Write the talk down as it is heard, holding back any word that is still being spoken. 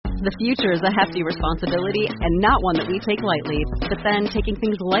The future is a hefty responsibility and not one that we take lightly. But then taking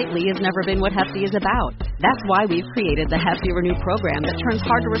things lightly has never been what Hefty is about. That's why we've created the Hefty Renew program that turns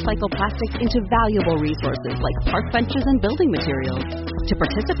hard-to-recycle plastics into valuable resources like park benches and building materials. To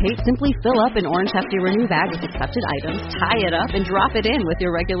participate, simply fill up an orange Hefty Renew bag with accepted items, tie it up, and drop it in with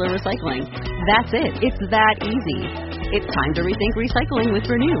your regular recycling. That's it. It's that easy. It's time to rethink recycling with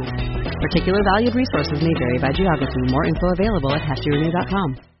Renew. Particular valued resources may vary by geography. More info available at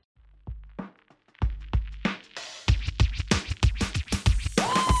heftyrenew.com.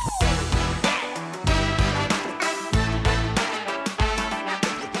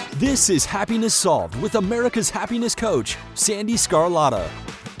 This is Happiness Solved with America's happiness coach, Sandy Scarlatta.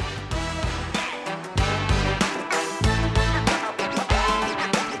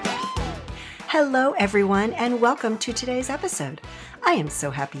 Hello, everyone, and welcome to today's episode. I am so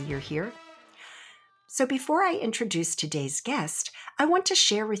happy you're here. So before I introduce today's guest, I want to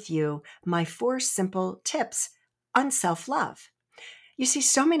share with you my 4 simple tips on self-love. You see,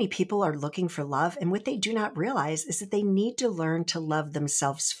 so many people are looking for love, and what they do not realize is that they need to learn to love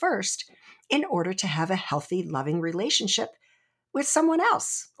themselves first in order to have a healthy, loving relationship with someone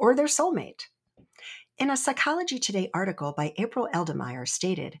else or their soulmate. In a Psychology Today article by April Eldemeyer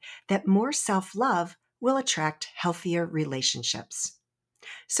stated that more self-love will attract healthier relationships.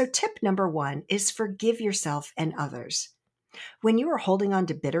 So tip number 1 is forgive yourself and others. When you are holding on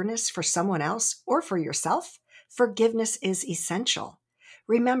to bitterness for someone else or for yourself, forgiveness is essential.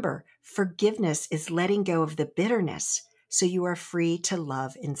 Remember, forgiveness is letting go of the bitterness so you are free to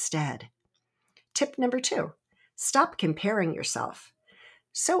love instead. Tip number 2, stop comparing yourself.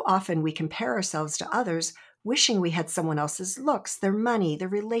 So often we compare ourselves to others, wishing we had someone else's looks, their money, their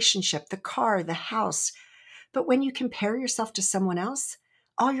relationship, the car, the house. But when you compare yourself to someone else,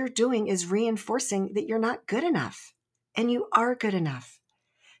 all you're doing is reinforcing that you're not good enough, and you are good enough.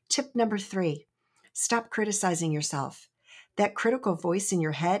 Tip number 3, stop criticizing yourself. That critical voice in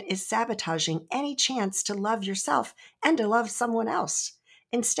your head is sabotaging any chance to love yourself and to love someone else.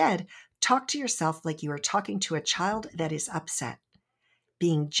 Instead, talk to yourself like you are talking to a child that is upset,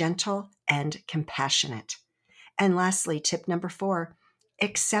 being gentle and compassionate. And lastly, tip number 4,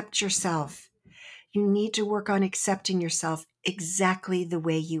 accept yourself. You need to work on accepting yourself exactly the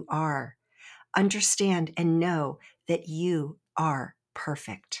way you are. Understand and know that you are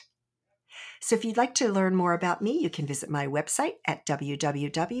perfect. So if you'd like to learn more about me, you can visit my website at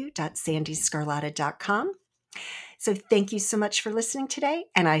www.sandyscarlatta.com. So thank you so much for listening today,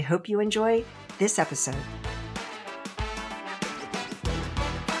 and I hope you enjoy this episode.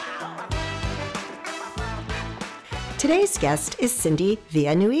 Today's guest is Cindy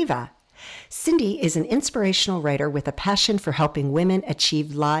Villanueva. Cindy is an inspirational writer with a passion for helping women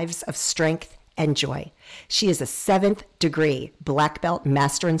achieve lives of strength and joy. She is a 7th degree black belt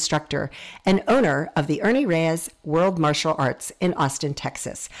master instructor and owner of the Ernie Reyes World Martial Arts in Austin,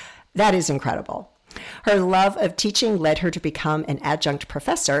 Texas. That is incredible. Her love of teaching led her to become an adjunct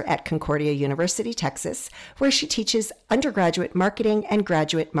professor at Concordia University, Texas, where she teaches undergraduate marketing and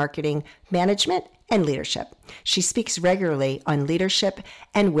graduate marketing management and leadership. She speaks regularly on leadership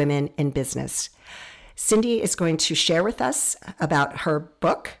and women in business. Cindy is going to share with us about her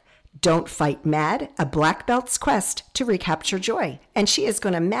book, Don't Fight Mad, A Black Belt's Quest to Recapture Joy. And she is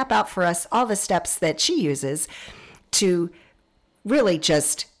going to map out for us all the steps that she uses to really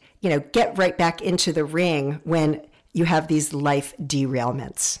just, get right back into the ring when you have these life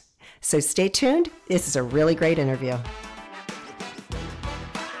derailments. So stay tuned. This is a really great interview.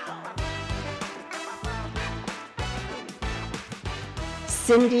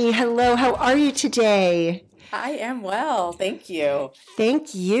 Cindy, hello. How are you today? I am well. Thank you.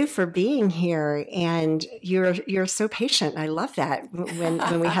 Thank you for being here. And you're so patient. I love that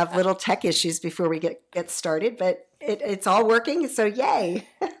when we have little tech issues before we get started, but it's all working. So yay.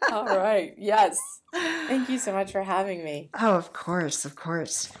 All right. Yes. Thank you so much for having me. Oh, of course. Of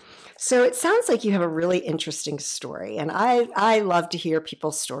course. So it sounds like you have a really interesting story. And I love to hear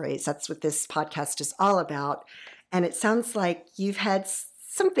people's stories. That's what this podcast is all about. And it sounds like you've had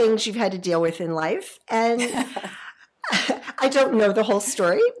some things you've had to deal with in life. And I don't know the whole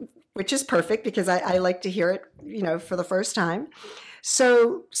story, which is perfect because I like to hear it, for the first time.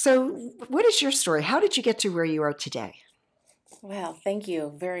 So what is your story? How did you get to where you are today? Well, thank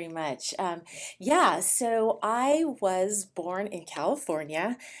you very much. So I was born in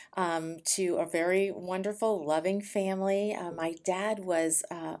California to a very wonderful, loving family. My dad was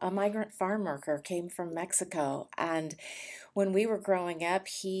a migrant farm worker, came from Mexico, and when we were growing up,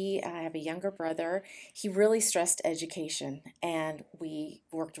 I have a younger brother, he really stressed education, and we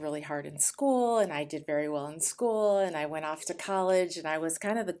worked really hard in school, and I did very well in school, and I went off to college, and I was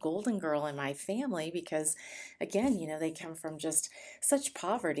kind of the golden girl in my family because, again, they come from just such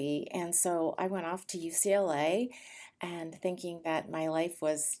poverty. And so I went off to UCLA and thinking that my life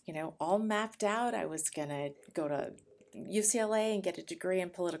was, all mapped out. I was going to go to UCLA and get a degree in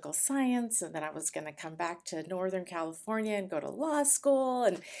political science, and then I was going to come back to Northern California and go to law school,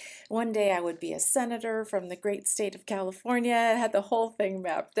 and one day I would be a senator from the great state of California. I had the whole thing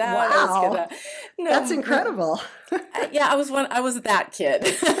mapped out. I was Wow. gonna, That's no, incredible. yeah, I was that kid.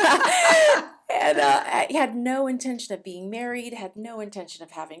 And I had no intention of being married, had no intention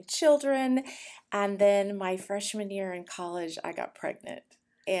of having children. And then my freshman year in college, I got pregnant.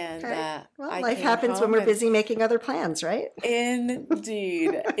 And Okay. Well, I life came happens when home we're and busy making other plans, right?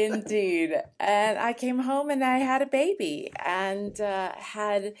 indeed, indeed. And I came home and I had a baby and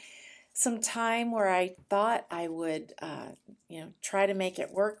had some time where I thought I would, try to make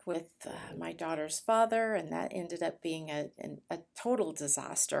it work with my daughter's father, and that ended up being a total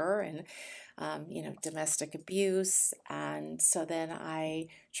disaster and, domestic abuse. And so then I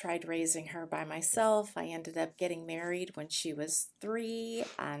tried raising her by myself. I ended up getting married when she was 3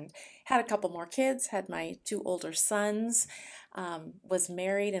 and had a couple more kids, had my 2 older sons, was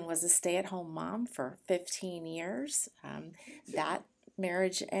married and was a stay-at-home mom for 15 years. That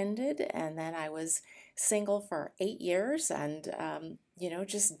marriage ended, and then I was single for 8 years and,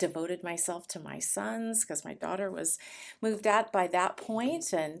 just devoted myself to my sons because my daughter was moved out by that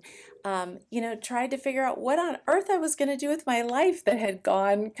point and, tried to figure out what on earth I was going to do with my life that had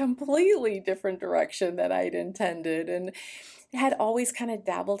gone completely different direction than I'd intended. And had always kind of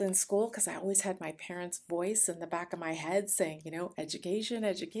dabbled in school because I always had my parents' voice in the back of my head saying, education,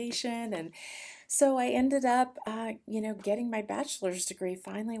 education. And so I ended up, getting my bachelor's degree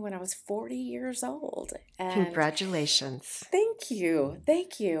finally when I was 40 years old. And Congratulations. thank you,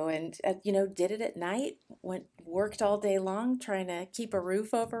 thank you. And, did it at night, worked all day long trying to keep a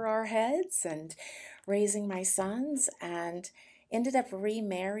roof over our heads and raising my sons, and ended up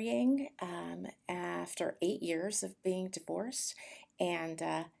remarrying after 8 years of being divorced. And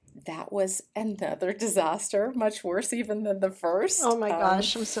that was another disaster, much worse even than the first. Oh my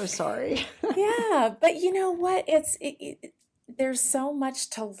gosh, I'm so sorry. Yeah, but you know what? There's so much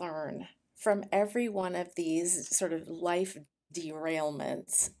to learn from every one of these sort of life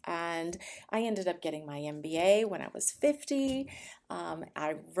derailments. And I ended up getting my MBA when I was 50.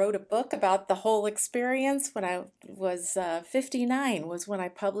 I wrote a book about the whole experience when I was 59 was when I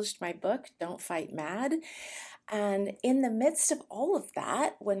published my book, Don't Fight Mad. And in the midst of all of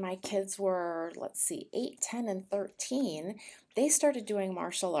that, when my kids were, let's see, 8, 10, and 13, they started doing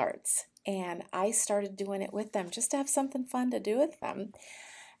martial arts. And I started doing it with them just to have something fun to do with them.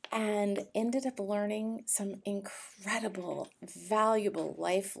 And ended up learning some incredible, valuable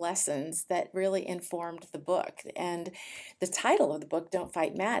life lessons that really informed the book. And the title of the book, Don't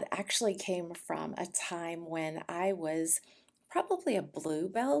Fight Mad, actually came from a time when I was probably a blue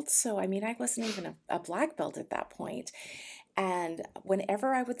belt. So, I mean, I wasn't even a black belt at that point. And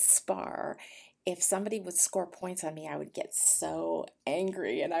whenever I would spar, if somebody would score points on me, I would get so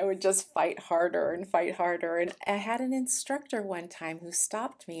angry and I would just fight harder and fight harder. And I had an instructor one time who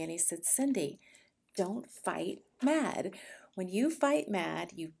stopped me and he said, Cindy, don't fight mad. When you fight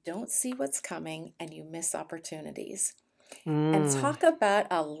mad, you don't see what's coming and you miss opportunities. And talk about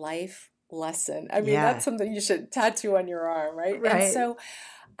a life lesson. I mean, Yeah. that's something you should tattoo on your arm, right? And Right. so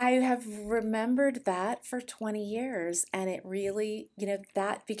I have remembered that for 20 years, and it really,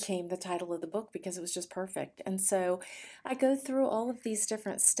 that became the title of the book because it was just perfect. And so I go through all of these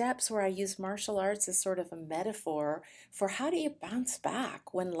different steps where I use martial arts as sort of a metaphor for how do you bounce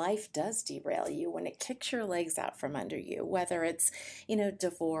back when life does derail you, when it kicks your legs out from under you, whether it's,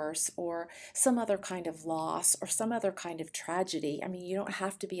 divorce or some other kind of loss or some other kind of tragedy. I mean, you don't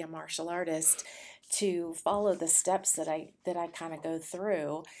have to be a martial artist to follow the steps that I kind of go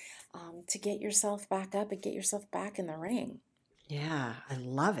through to get yourself back up and get yourself back in the ring. Yeah, I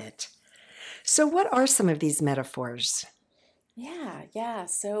love it. So, what are some of these metaphors? Yeah.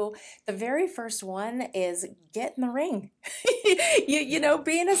 So the very first one is get in the ring.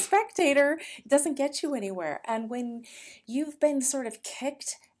 Being a spectator doesn't get you anywhere. And when you've been sort of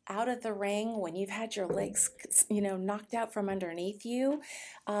kicked out of the ring, when you've had your legs, knocked out from underneath you,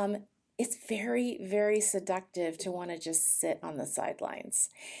 it's very, very seductive to want to just sit on the sidelines.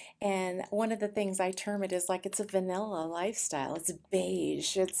 And one of the things I term it is like it's a vanilla lifestyle. It's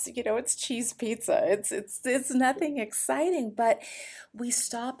beige. It's cheese pizza. It's nothing exciting, but we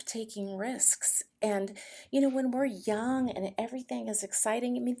stop taking risks. And when we're young and everything is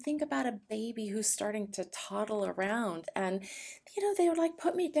exciting, I mean, think about a baby who's starting to toddle around and they were like,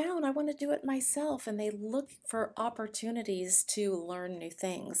 put me down. I want to do it myself. And they look for opportunities to learn new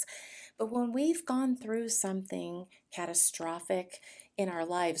things. But when we've gone through something catastrophic in our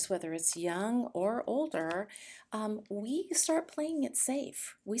lives, whether it's young or older, we start playing it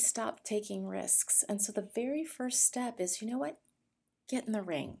safe. We stop taking risks. And so the very first step is, you know what? Get in the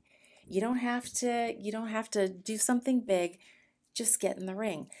ring. You don't have to do something big. Just get in the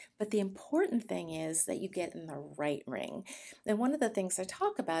ring. But the important thing is that you get in the right ring. And one of the things I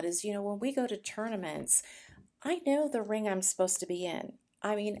talk about is, when we go to tournaments, I know the ring I'm supposed to be in.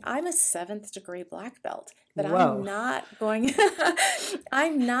 I mean, I'm a 7th-degree black belt, but Whoa. I'm not Don't going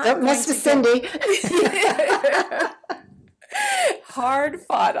mess to with Cindy. Hard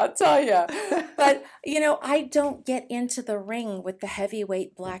fought, I'll tell you. But, I don't get into the ring with the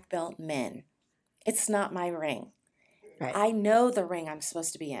heavyweight black belt men. It's not my ring. Right. I know the ring I'm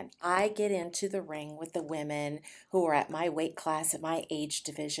supposed to be in. I get into the ring with the women who are at my weight class, at my age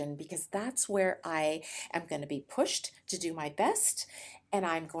division, because that's where I am going to be pushed to do my best, and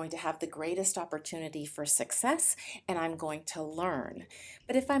I'm going to have the greatest opportunity for success, and I'm going to learn.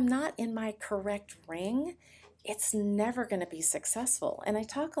 But if I'm not in my correct ring, it's never going to be successful. And I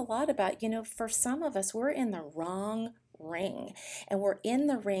talk a lot about, for some of us, we're in the wrong ring. And we're in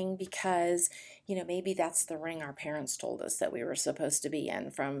the ring because, maybe that's the ring our parents told us that we were supposed to be in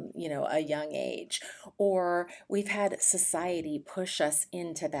from, a young age. Or we've had society push us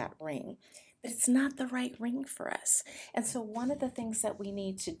into that ring. But it's not the right ring for us. And so one of the things that we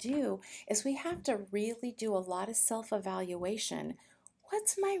need to do is we have to really do a lot of self-evaluation.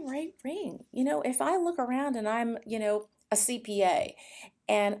 What's my right ring? If I look around and I'm, a CPA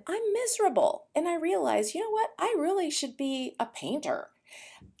and I'm miserable and I realize, you know what, I really should be a painter.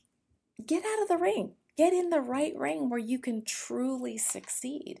 Get out of the ring. Get in the right ring where you can truly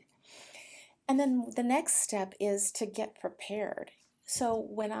succeed. And then the next step is to get prepared. So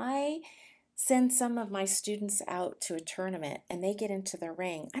when I send some of my students out to a tournament and they get into the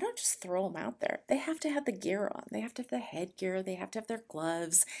ring, I don't just throw them out there. They have to have the gear on. They have to have the headgear. They have to have their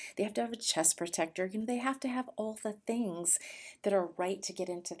gloves. They have to have a chest protector. They have to have all the things that are right to get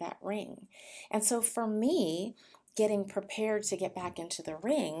into that ring. And so for me, getting prepared to get back into the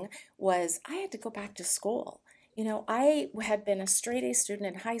ring was I had to go back to school. I had been a straight A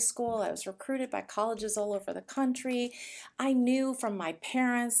student in high school. I was recruited by colleges all over the country. I knew from my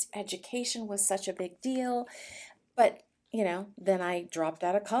parents education was such a big deal. But, then I dropped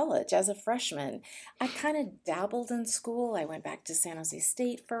out of college as a freshman. I kind of dabbled in school. I went back to San Jose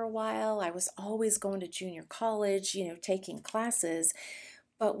State for a while. I was always going to junior college, taking classes.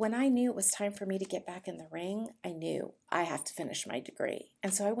 But when I knew it was time for me to get back in the ring, I knew I have to finish my degree.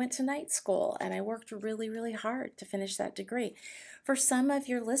 And so I went to night school and I worked really, really hard to finish that degree. For some of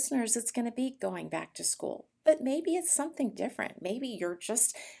your listeners, it's going to be going back to school. But maybe it's something different. Maybe you're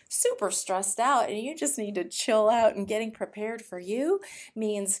just super stressed out and you just need to chill out, and getting prepared for you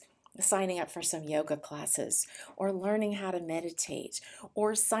means signing up for some yoga classes or learning how to meditate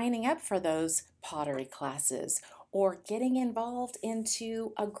or signing up for those pottery classes or getting involved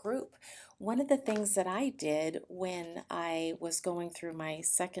into a group. One of the things that I did when I was going through my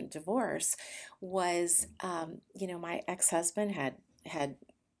second divorce was, my ex-husband had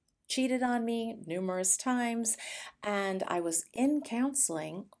cheated on me numerous times, and I was in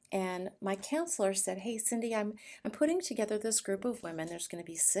counseling. And my counselor said, "Hey, Cindy, I'm putting together this group of women. There's going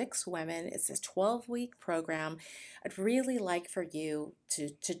to be 6 women. It's a 12-week program. I'd really like for you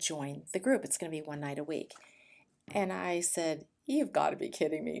to join the group. It's going to be 1 night a week." And I said, "You've got to be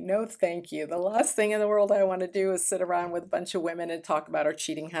kidding me. No, thank you. The last thing in the world I want to do is sit around with a bunch of women and talk about our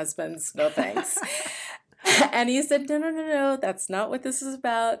cheating husbands. No, thanks." And he said, no, that's not what this is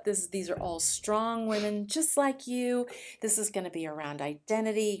about. These are all strong women just like you. This is going to be around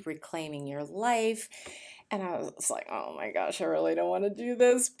identity, reclaiming your life. And I was like, oh my gosh, I really don't want to do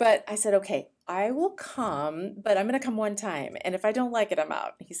this. But I said, okay, I will come, but I'm going to come 1 time. And if I don't like it, I'm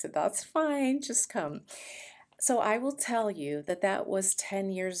out. He said, that's fine, just come. So I will tell you that was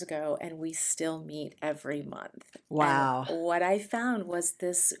 10 years ago, and we still meet every month. Wow. And what I found was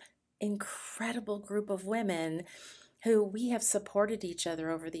this incredible group of women who we have supported each other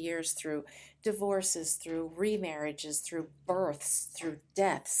over the years through divorces, through remarriages, through births, through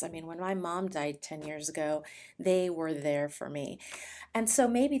deaths. I mean, when my mom died 10 years ago, they were there for me. And so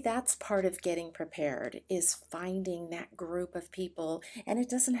maybe that's part of getting prepared, is finding that group of people. And it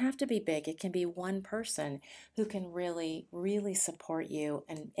doesn't have to be big. It can be one person who can really, really support you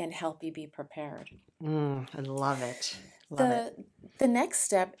and help you be prepared. I love it. Love it. The next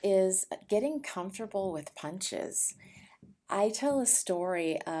step is getting comfortable with punches. I tell a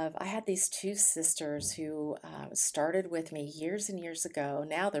story of I had these two sisters who started with me years and years ago.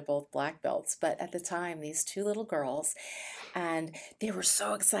 Now they're both black belts, but at the time, these two little girls, and they were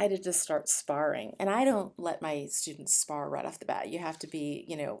so excited to start sparring. And I don't let my students spar right off the bat. You have to be,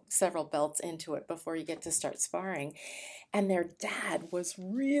 several belts into it before you get to start sparring. And their dad was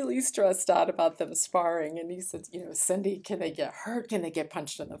really stressed out about them sparring. And he said, Cindy, can they get hurt? Can they get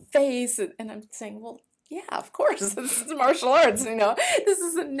punched in the face? And I'm saying, well, yeah, of course. This is martial arts, This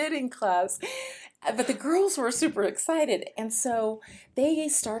is a knitting class. But the girls were super excited. And so they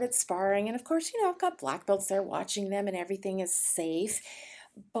started sparring. And of course, I've got black belts there watching them and everything is safe.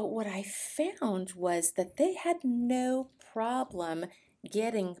 But what I found was that they had no problem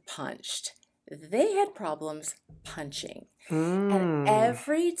getting punched. They had problems punching. And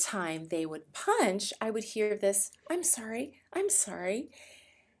every time they would punch, I would hear this, I'm sorry.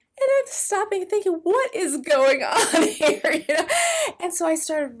 And I'm stopping and thinking, what is going on here? And so I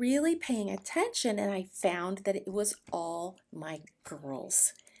started really paying attention, and I found that it was all my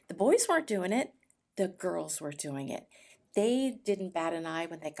girls. The boys weren't doing it. The girls were doing it. They didn't bat an eye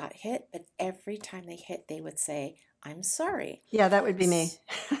when they got hit, but every time they hit, they would say, I'm sorry. Yeah, that would be me.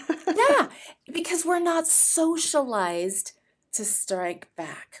 Yeah, because we're not socialized to strike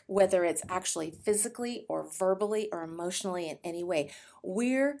back, whether it's actually physically or verbally or emotionally in any way.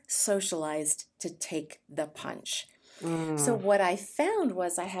 We're socialized to take the punch. So what I found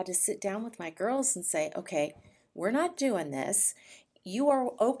was I had to sit down with my girls and say, okay, we're not doing this. You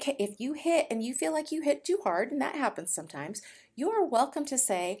are okay. If you hit and you feel like you hit too hard, and that happens sometimes, you are welcome to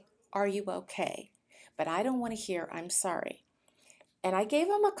say, are you okay? But I don't want to hear, I'm sorry. And I gave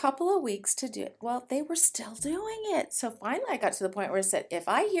them a couple of weeks to do it. Well, they were still doing it. So finally I got to the point where I said, if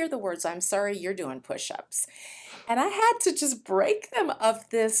I hear the words, I'm sorry, you're doing push-ups. And I had to just break them of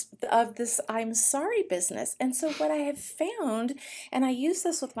this I'm sorry business. And so what I have found, and I use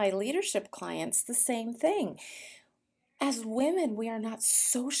this with my leadership clients, the same thing. As women, we are not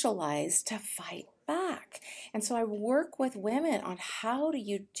socialized to fight back. And so I work with women on how do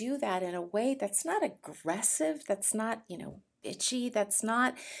you do that in a way that's not aggressive, that's not, bitchy, that's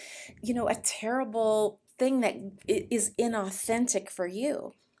not, a terrible thing that is inauthentic for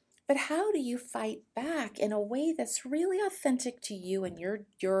you. But how do you fight back in a way that's really authentic to you and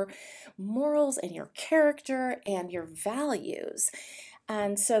your morals and your character and your values?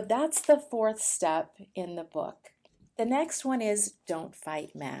 And so that's the fourth step in the book. The next one is don't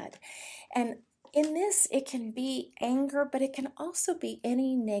fight mad. And in this, it can be anger, but it can also be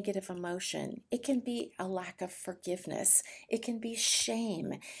any negative emotion. It can be a lack of forgiveness. It can be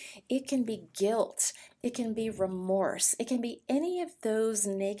shame. It can be guilt. It can be remorse. It can be any of those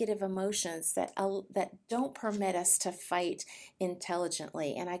negative emotions that don't permit us to fight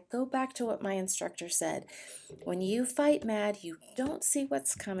intelligently. And I go back to what my instructor said. When you fight mad, you don't see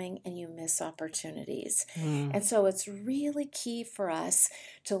what's coming and you miss opportunities. And so it's really key for us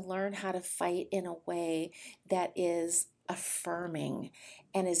to learn how to fight in a way that is affirming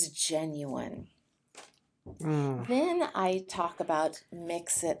and is genuine. Then I talk about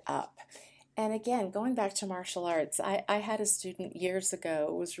mix it up. And again, going back to martial arts, I had a student years ago,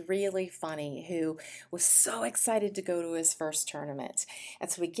 it was really funny, who was so excited to go to his first tournament.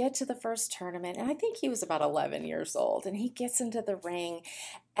 And so we get to the first tournament, and I think he was about 11 years old, and he gets into the ring,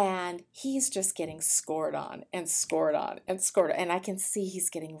 and he's just getting scored on and scored on and scored on. And I can see he's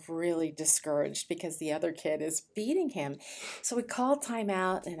getting really discouraged because the other kid is beating him. So we call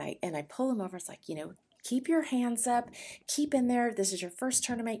timeout, and I pull him over. It's like, keep your hands up, keep in there. This is your first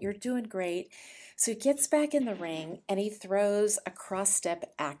tournament. You're doing great. So he gets back in the ring and he throws a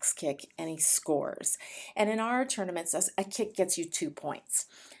cross-step axe kick and he scores. And in our tournaments, a kick gets you 2 points.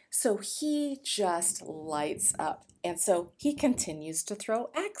 So he just lights up. And so he continues to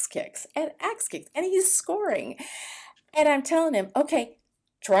throw axe kicks and he's scoring. And I'm telling him, okay,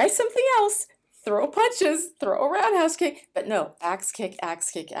 try something else. throw punches, throw a roundhouse kick, but no, axe kick,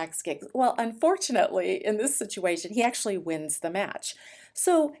 axe kick, axe kick. Well, unfortunately, in this situation, he actually wins the match.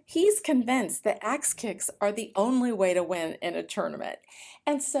 So he's convinced that axe kicks are the only way to win in a tournament.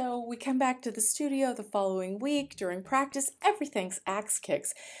 And so we come back to the studio the following week during practice, everything's axe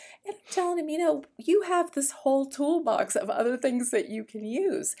kicks. And I'm telling him, you have this whole toolbox of other things that you can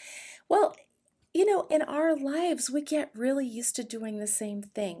use. Well, in our lives, we get really used to doing the same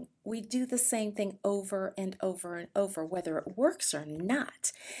thing. We do the same thing over and over and over, whether it works or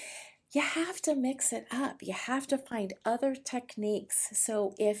not. You have to mix it up. You have to find other techniques.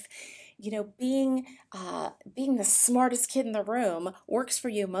 So if, being the smartest kid in the room works for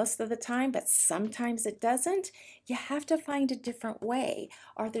you most of the time, but sometimes it doesn't, you have to find a different way.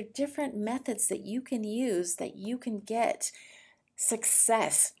 Are there different methods that you can use that you can get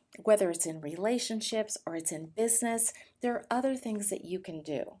success? Whether it's in relationships or it's in business, there are other things that you can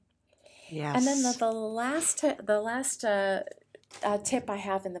do. Yes. And then the last tip I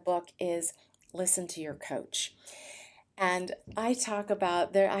have in the book is listen to your coach. And I talk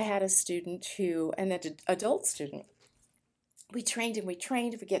about I had a student an adult student. We trained, we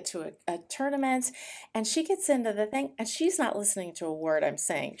get to a tournament, and she gets into the thing, and she's not listening to a word I'm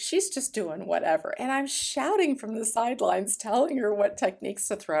saying. She's just doing whatever. And I'm shouting from the sidelines, telling her what techniques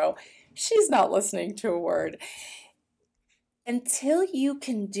to throw. She's not listening to a word. Until you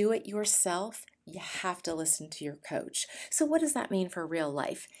can do it yourself, you have to listen to your coach. So what does that mean for real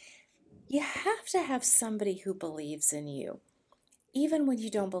life? You have to have somebody who believes in you, even when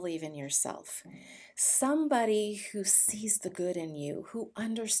you don't believe in yourself. Somebody who sees the good in you, who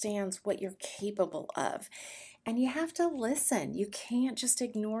understands what you're capable of. And you have to listen. You can't just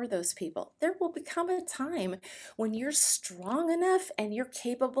ignore those people. There will become a time when you're strong enough and you're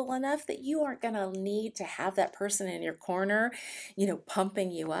capable enough that you aren't going to need to have that person in your corner,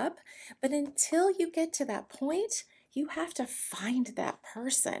 pumping you up. But until you get to that point, you have to find that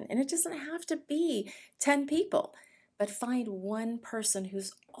person. And it doesn't have to be 10 people. But find one person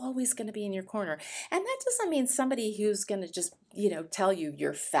who's always going to be in your corner. And that doesn't mean somebody who's going to just, tell you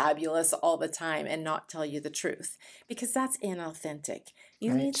you're fabulous all the time and not tell you the truth, because that's inauthentic.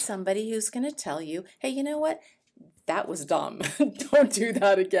 You need somebody who's going to tell you, hey, you know what? That was dumb. Don't do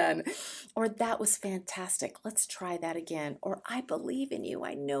that again. Or that was fantastic. Let's try that again. Or I believe in you.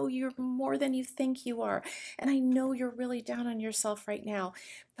 I know you're more than you think you are. And I know you're really down on yourself right now.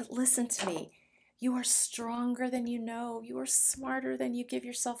 But listen to me. You are stronger than you know. You are smarter than you give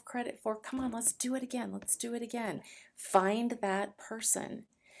yourself credit for. Come on, let's do it again. Let's do it again. Find that person.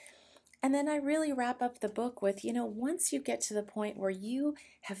 And then I really wrap up the book with, once you get to the point where you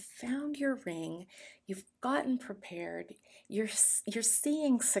have found your ring, you've gotten prepared, you're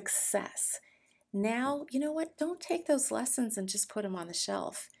seeing success. Now, you know what? Don't take those lessons and just put them on the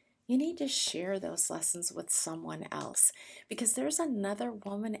shelf. You need to share those lessons with someone else, because there's another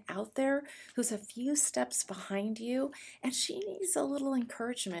woman out there who's a few steps behind you, and she needs a little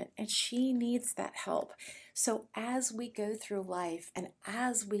encouragement and she needs that help. So as we go through life and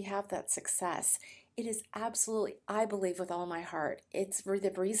as we have that success, it is absolutely, I believe with all my heart, it's for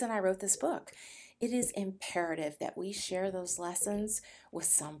the reason I wrote this book. It is imperative that we share those lessons with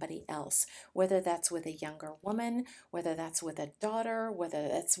somebody else, whether that's with a younger woman, whether that's with a daughter, whether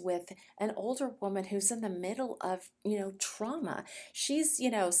that's with an older woman who's in the middle of, trauma. She's,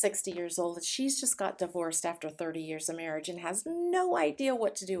 60 years old. She's just got divorced after 30 years of marriage and has no idea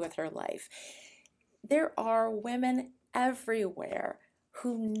what to do with her life. There are women everywhere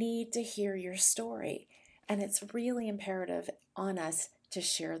who need to hear your story. And it's really imperative on us to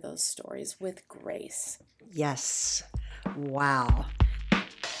share those stories with grace. Yes. Wow.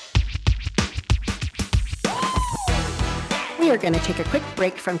 We are going to take a quick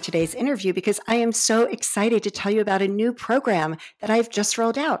break from today's interview because I am so excited to tell you about a new program that I've just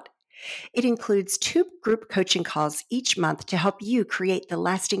rolled out. It includes 2 group coaching calls each month to help you create the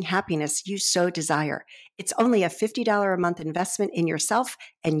lasting happiness you so desire. It's only a $50 a month investment in yourself,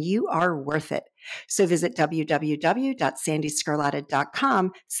 and you are worth it. So visit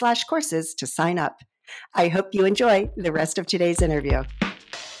www.sandyscarlatta.com/courses to sign up. I hope you enjoy the rest of today's interview.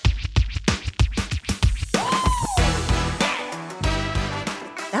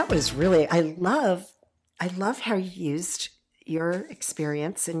 That was really, I love how you used your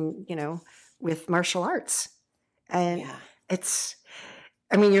experience and, with martial arts. And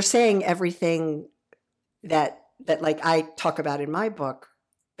you're saying everything that like I talk about in my book,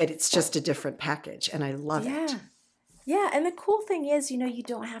 but it's just a different package. And I love it. Yeah. And the cool thing is, you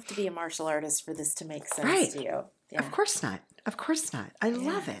don't have to be a martial artist for this to make sense to you. Yeah. Of course not. I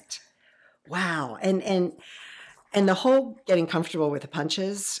love it. Wow. And And the whole getting comfortable with the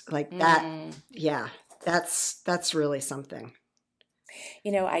punches, like that, Mm. yeah, that's really something.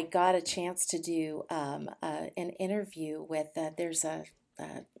 I got a chance to do an interview with, there's a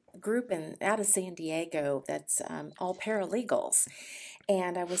group out of San Diego that's all paralegals.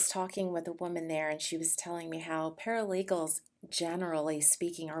 And I was talking with a woman there, and she was telling me how paralegals, generally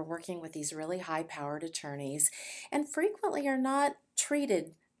speaking, are working with these really high powered attorneys and frequently are not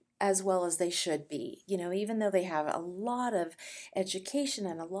treated as well as they should be. Even though they have a lot of education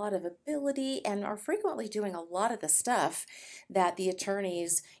and a lot of ability and are frequently doing a lot of the stuff that the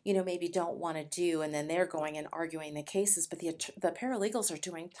attorneys, maybe don't want to do, and then they're going and arguing the cases, but the paralegals are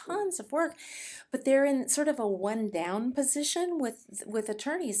doing tons of work, but they're in sort of a one down position with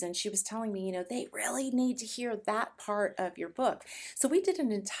attorneys. And she was telling me, they really need to hear that part of your book. So we did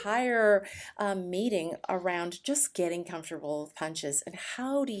an entire meeting around just getting comfortable with punches and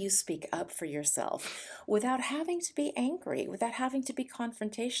how do you speak up for yourself without having to be angry, without having to be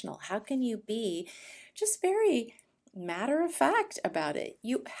confrontational. How can you be just very matter of fact about it?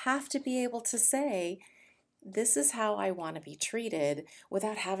 You have to be able to say, this is how I want to be treated,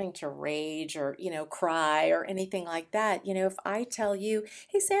 without having to rage or, cry or anything like that. If I tell you,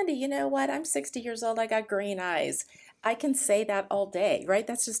 hey, Sandy, you know what? I'm 60 years old. I got green eyes. I can say that all day, right?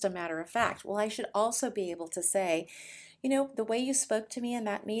 That's just a matter of fact. Well, I should also be able to say, the way you spoke to me in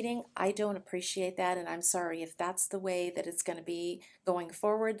that meeting, I don't appreciate that. And I'm sorry. If that's the way that it's going to be going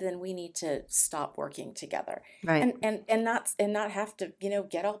forward, then we need to stop working together. Right. And not have to,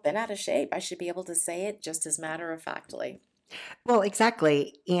 get all bent out of shape. I should be able to say it just as matter of factly. Well,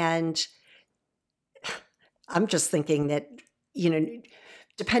 exactly. And I'm just thinking that,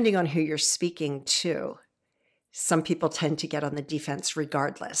 depending on who you're speaking to, some people tend to get on the defense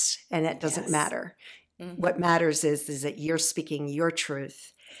regardless, and that doesn't Yes. matter. Mhm. What matters is that you're speaking your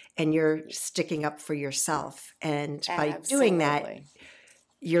truth and you're sticking up for yourself. And by doing that, Absolutely.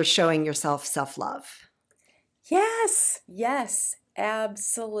 you're showing yourself self-love. Yes,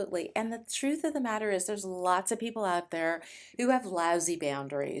 absolutely. And the truth of the matter is, there's lots of people out there who have lousy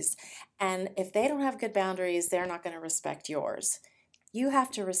boundaries. And if they don't have good boundaries, they're not going to respect yours. You have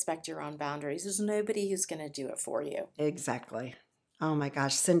to respect your own boundaries. There's nobody who's going to do it for you. Exactly. Oh my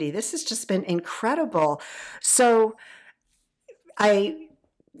gosh, Cindy, this has just been incredible. So we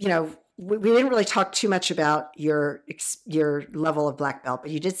didn't really talk too much about your level of black belt, but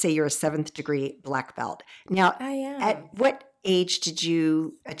you did say you're a 7th degree black belt. Now, I am. at what age did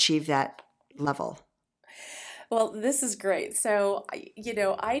you achieve that level? Well, this is great. So,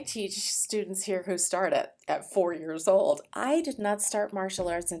 I teach students here who start at 4 years old. I did not start martial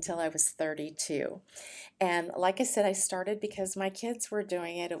arts until I was 32. And like I said, I started because my kids were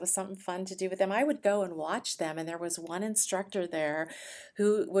doing it. It was something fun to do with them. I would go and watch them, and there was one instructor there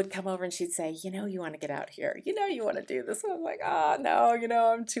who would come over and she'd say, you want to get out here. You want to do this. And I'm like,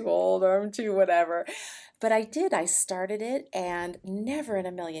 no, I'm too old or I'm too whatever. But I did. I started it and never in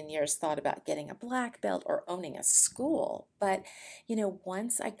a million years thought about getting a black belt or owning a school. But,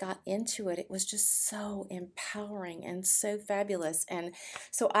 once I got into it, it was just so empowering and so fabulous. And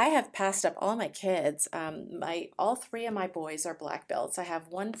so I have passed up all my kids. All 3 of my boys are black belts. I have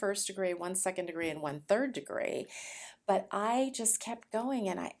 1 first degree, 1 second degree, and 1 third degree. But I just kept going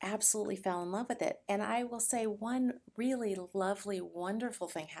and I absolutely fell in love with it. And I will say one really lovely, wonderful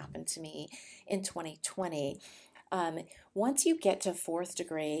thing happened to me in 2020. Once you get to 4th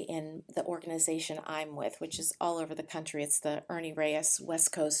degree in the organization I'm with, which is all over the country, it's the Ernie Reyes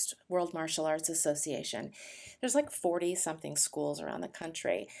West Coast World Martial Arts Association. There's like 40 something schools around the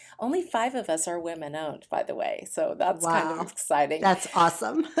country. Only 5 of us are women owned, by the way. So that's kind Wow. of exciting. That's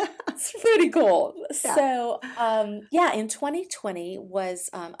awesome. It's pretty cool. Yeah. So, in 2020 was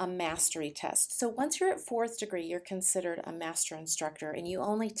a mastery test. So once you're at 4th degree, you're considered a master instructor, and you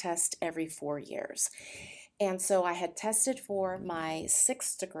only test every 4 years. And so I had tested for my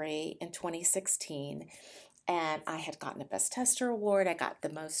 6th degree in 2016, and I had gotten a Best Tester Award. I got the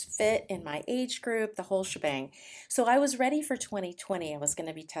most fit in my age group, the whole shebang. So I was ready for 2020. I was going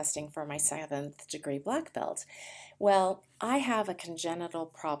to be testing for my 7th degree black belt. Well, I have a congenital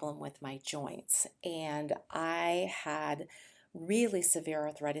problem with my joints, and I had really severe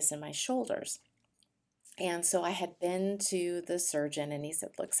arthritis in my shoulders. And so I had been to the surgeon, and he said,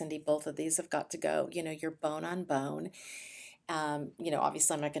 look, Cindy, both of these have got to go. You're bone on bone.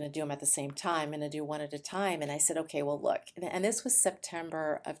 Obviously I'm not going to do them at the same time. I'm going to do one at a time. And I said, okay, well, look, and this was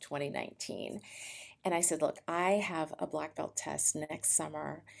September of 2019. And I said, look, I have a black belt test next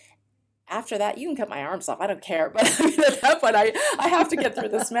summer. After that, you can cut my arms off. I don't care. But at that point, I have to get through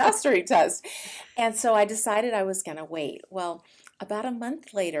this mastery test. And so I decided I was going to wait. Well, about a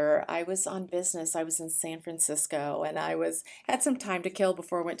month later, I was on business. I was in San Francisco and had some time to kill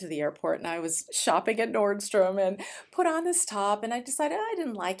before I went to the airport, and I was shopping at Nordstrom and put on this top, and I decided I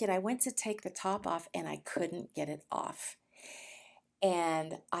didn't like it. I went to take the top off and I couldn't get it off.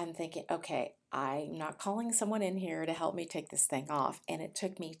 And I'm thinking, okay, I'm not calling someone in here to help me take this thing off. And it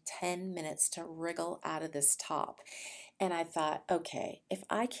took me 10 minutes to wriggle out of this top. And I thought, okay, if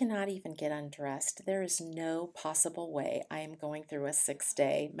I cannot even get undressed, there is no possible way I am going through a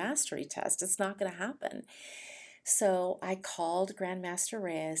 6-day mastery test. It's not going to happen. So I called Grandmaster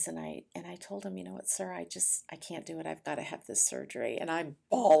Reyes and I told him, you know what, sir, I can't do it. I've got to have this surgery. And I'm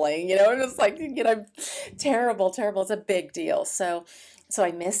bawling, and it's like, terrible. It's a big deal. So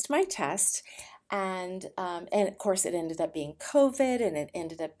I missed my test. And of course it ended up being COVID, and it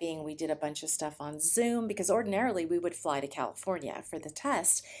ended up being, we did a bunch of stuff on Zoom, because ordinarily we would fly to California for the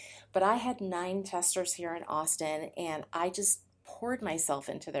test. But I had 9 testers here in Austin, and I just poured myself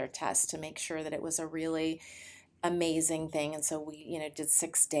into their test to make sure that it was a really amazing thing. And so we, did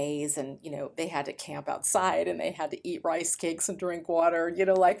 6 days, and, they had to camp outside and they had to eat rice cakes and drink water,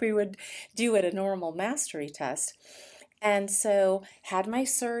 like we would do at a normal mastery test. And so had my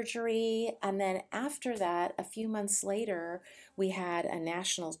surgery, and then after that, a few months later, we had a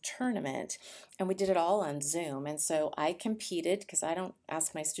national tournament, and we did it all on Zoom. And so I competed, because I don't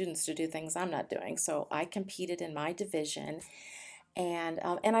ask my students to do things I'm not doing. So I competed in my division, and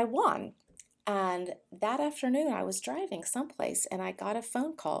I won. And that afternoon, I was driving someplace, and I got a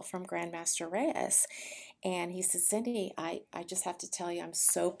phone call from Grandmaster Reyes. And he said, Cindy, I just have to tell you, I'm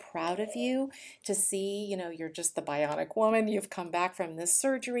so proud of you to see, you're just the bionic woman. You've come back from this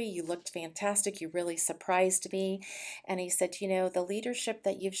surgery. You looked fantastic. You really surprised me. And he said, the leadership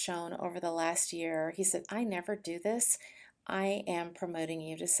that you've shown over the last year, he said, I never do this. I am promoting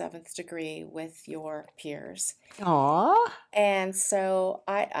you to 7th degree with your peers. Aw. And so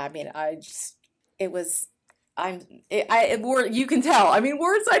you can tell.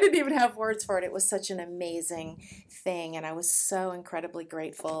 Words, I didn't even have words for it. It was such an amazing thing, and I was so incredibly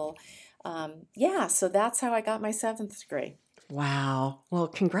grateful. So that's how I got my 7th degree. Wow. Well,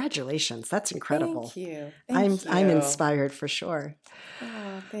 congratulations. That's incredible. Thank you. I'm inspired for sure.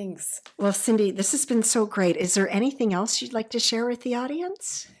 Oh, thanks. Well, Cindy, this has been so great. Is there anything else you'd like to share with the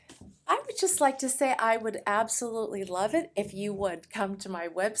audience? I would just like to say I would absolutely love it if you would come to my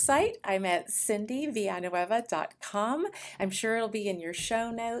website. I'm at cindyvillanueva.com. I'm sure it'll be in your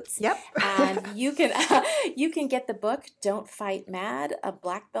show notes. Yep. And you can get the book, Don't Fight Mad, A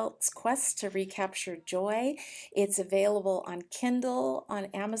Black Belt's Quest to Recapture Joy. It's available on Kindle, on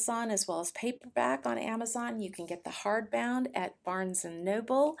Amazon, as well as paperback on Amazon. You can get the hardbound at Barnes &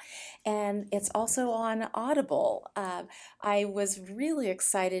 Noble, and it's also on Audible. I was really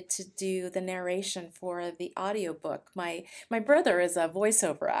excited to do the narration for the audiobook. My brother is a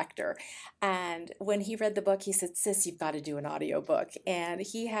voiceover actor, and when he read the book, he said, Sis, you've got to do an audiobook. And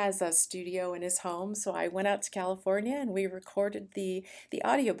he has a studio in his home, so I went out to California and we recorded the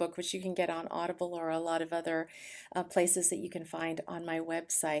audiobook, which you can get on Audible or a lot of other places that you can find on my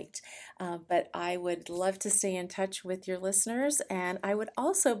website. But I would love to stay in touch with your listeners, and I would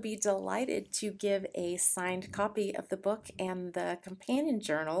also be delighted to give a signed copy of the book and the companion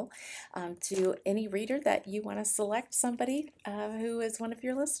journal to any reader that you want to select somebody who is one of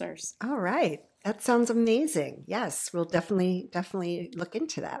your listeners. All right. That sounds amazing. Yes, we'll definitely look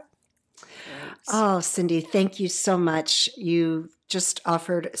into that. Great. Oh, Cindy, thank you so much. You just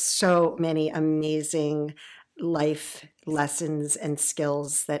offered so many amazing life lessons and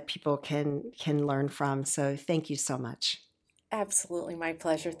skills that people can learn from. So thank you so much. Absolutely, my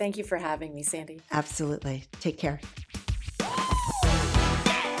pleasure. Thank you for having me, Sandy. Absolutely. Take care.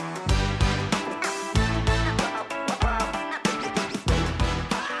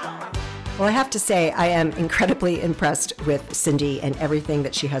 Well, I have to say, I am incredibly impressed with Cindy and everything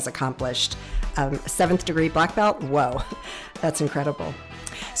that she has accomplished. 7th degree black belt, whoa, that's incredible.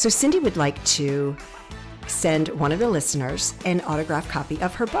 So Cindy would like to send one of the listeners an autographed copy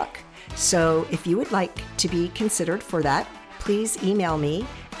of her book. So if you would like to be considered for that, please email me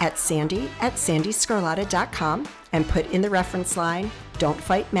at sandy@sandyscarlotta.com and put in the reference line, Don't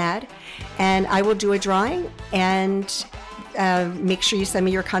Fight Mad, and I will do a drawing and make sure you send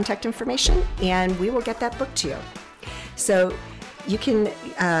me your contact information, and we will get that book to you. So you can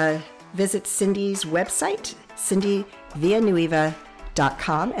visit Cindy's website,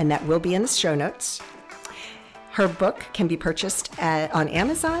 cindyvillanueva.com, and that will be in the show notes. Her book can be purchased on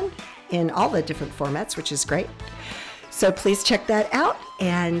Amazon in all the different formats, which is great. So please check that out.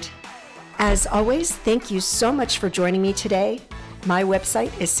 And as always, thank you so much for joining me today. My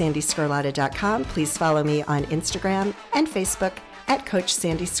website is sandyscarlotta.com. Please follow me on Instagram and Facebook at Coach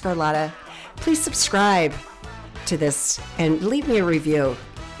Sandy Scarlatta. Please subscribe to this and leave me a review.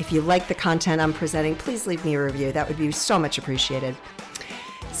 If you like the content I'm presenting, please leave me a review. That would be so much appreciated.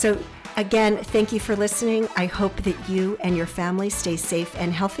 So again, thank you for listening. I hope that you and your family stay safe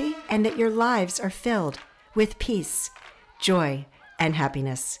and healthy, and that your lives are filled with peace, joy, and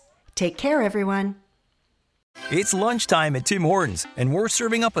happiness. Take care, everyone. It's lunchtime at Tim Hortons, and we're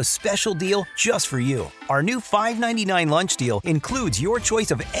serving up a special deal just for you. Our new $5.99 lunch deal includes your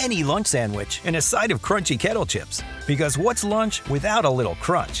choice of any lunch sandwich and a side of crunchy kettle chips. Because what's lunch without a little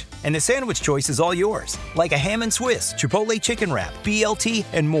crunch? And the sandwich choice is all yours, like a ham and Swiss, Chipotle chicken wrap, BLT,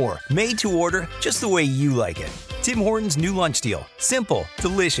 and more, made to order just the way you like it. Tim Hortons' new lunch deal. Simple,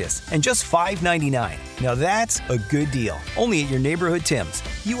 delicious, and just $5.99. Now that's a good deal. Only at your neighborhood Tim's.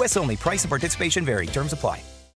 U.S. only. Price and participation vary. Terms apply.